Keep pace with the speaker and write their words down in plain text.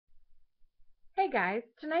guys,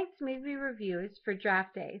 tonight's movie review is for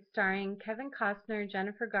Draft Day, starring Kevin Costner,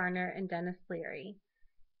 Jennifer Garner, and Denis Leary.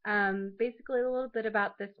 Basically, a little bit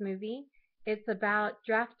about this movie. It's about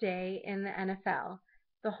Draft Day in the NFL.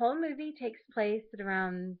 The whole movie takes place at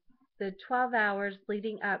around the 12 hours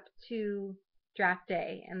leading up to Draft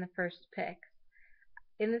Day and the first picks.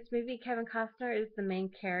 In this movie, Kevin Costner is the main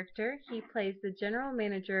character. He plays the general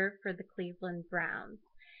manager for the Cleveland Browns,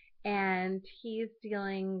 and he's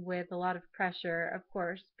dealing with a lot of pressure, of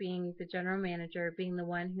course, being the general manager, being the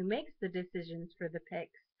one who makes the decisions for the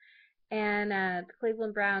picks, and the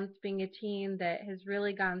Cleveland Browns being a team that has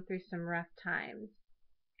really gone through some rough times.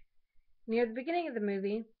 Near the beginning of the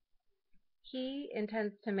movie, he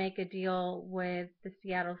intends to make a deal with the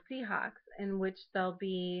Seattle Seahawks in which they'll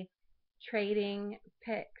be trading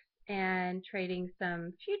picks and trading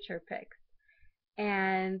some future picks.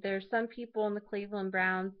 And there's some people in the Cleveland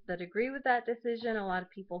Browns that agree with that decision, a lot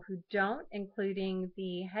of people who don't, including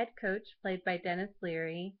the head coach, played by Denis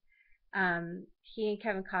Leary. He and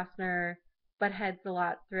Kevin Costner butt heads a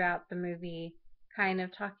lot throughout the movie, kind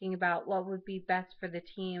of talking about what would be best for the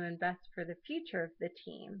team and best for the future of the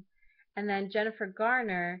team. And then Jennifer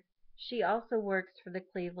Garner, she also works for the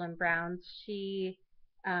Cleveland Browns. She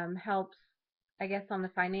helps, I guess, on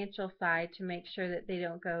the financial side to make sure that they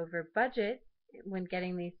don't go over budget when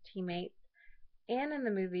getting these teammates. And in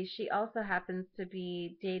the movie, she also happens to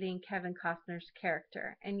be dating Kevin Costner's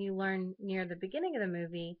character. And you learn near the beginning of the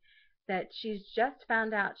movie that she's just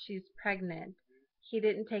found out she's pregnant. He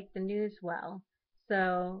didn't take the news well.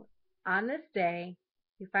 So on this day,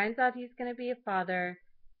 he finds out he's going to be a father,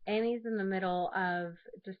 and he's in the middle of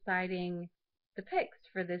deciding the picks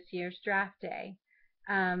for this year's draft day.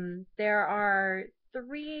 There are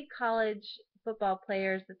three college football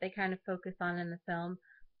players that they kind of focus on in the film.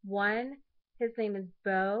 One, his name is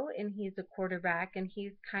Bo, and he's a quarterback, and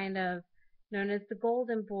he's kind of known as the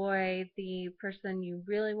golden boy, the person you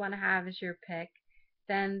really want to have as your pick.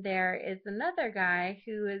 Then there is another guy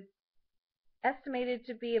who is estimated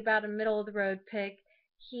to be about a middle of the road pick.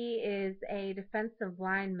 He is a defensive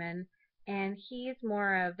lineman, and he's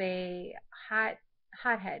more of a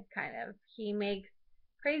hothead kind of. He makes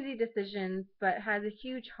crazy decisions, but has a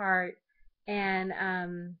huge heart, and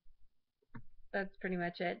that's pretty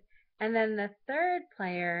much it. And then the third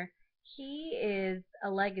player, he is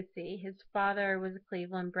a legacy. His father was a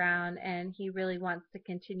Cleveland Brown, and he really wants to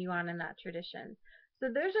continue on in that tradition. So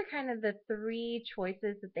those are kind of the three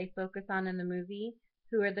choices that they focus on in the movie.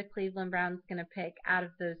 Who are the Cleveland Browns going to pick out of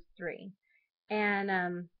those three?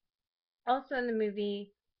 And also in the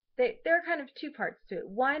movie, there are kind of two parts to it.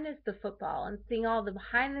 One is the football and seeing all the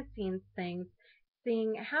behind the scenes things,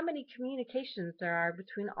 seeing how many communications there are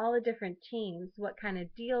between all the different teams, what kind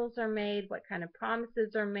of deals are made, what kind of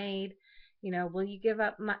promises are made. You know, will you give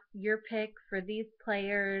up your pick for these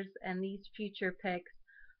players and these future picks?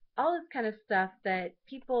 All this kind of stuff that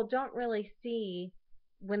people don't really see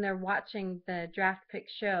when they're watching the draft pick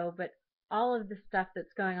show, but all of the stuff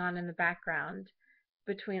that's going on in the background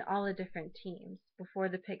between all the different teams before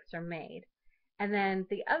the picks are made. And then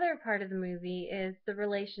the other part of the movie is the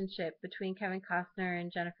relationship between Kevin Costner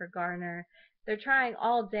and Jennifer Garner. They're trying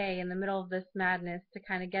all day in the middle of this madness to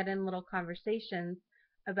kind of get in little conversations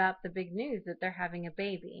about the big news that they're having a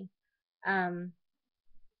baby.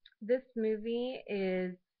 This movie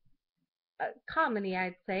is a comedy,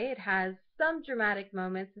 I'd say. It has some dramatic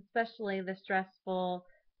moments, especially the stressful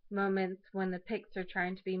moments when the picks are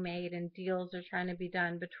trying to be made and deals are trying to be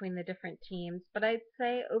done between the different teams. But I'd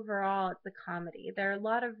say overall it's a comedy. There are a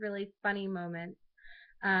lot of really funny moments,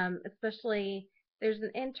 especially there's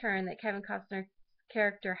an intern that Kevin Costner's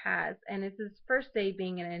character has, and it's his first day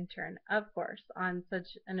being an intern, of course, on such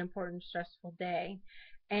an important, stressful day.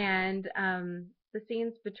 And the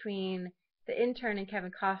scenes between the intern and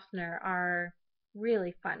Kevin Costner are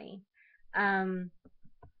really funny. And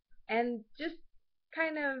just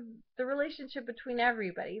kind of the relationship between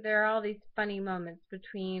everybody. There are all these funny moments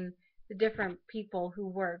between the different people who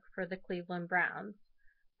work for the Cleveland Browns.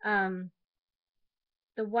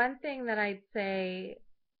 The one thing that I'd say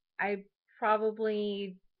I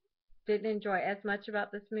probably didn't enjoy as much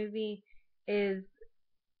about this movie is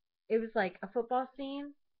it was like a football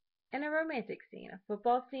scene and a romantic scene, a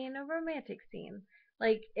football scene, a romantic scene.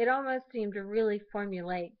 Like, it almost seemed to really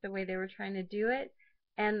formulate the way they were trying to do it,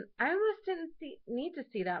 and I almost didn't need to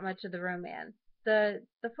see that much of the romance. The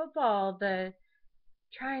football, the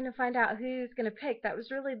trying to find out who's going to pick, that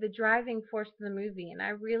was really the driving force of the movie, and I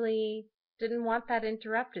really didn't want that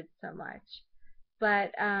interrupted so much.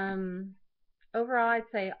 But overall, I'd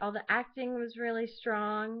say all the acting was really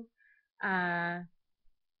strong. I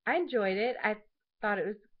enjoyed it. I thought it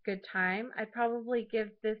was good time. I'd probably give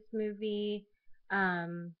this movie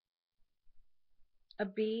um, a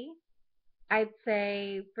B. I'd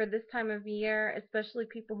say for this time of year, especially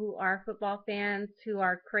people who are football fans who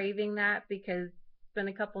are craving that because it's been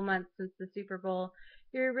a couple months since the Super Bowl,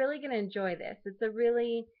 you're really going to enjoy this. It's a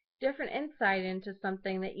really different insight into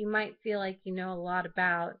something that you might feel like you know a lot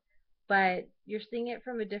about, but you're seeing it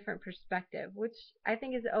from a different perspective, which I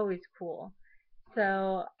think is always cool.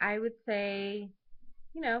 So I would say,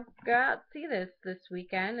 go out and see this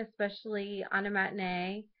weekend, especially on a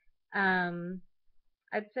matinee. Um,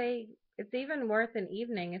 I'd say it's even worth an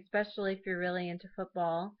evening, especially if you're really into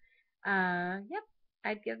football. Yep,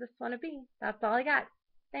 I'd give this one a B. That's all I got.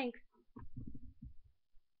 Thanks.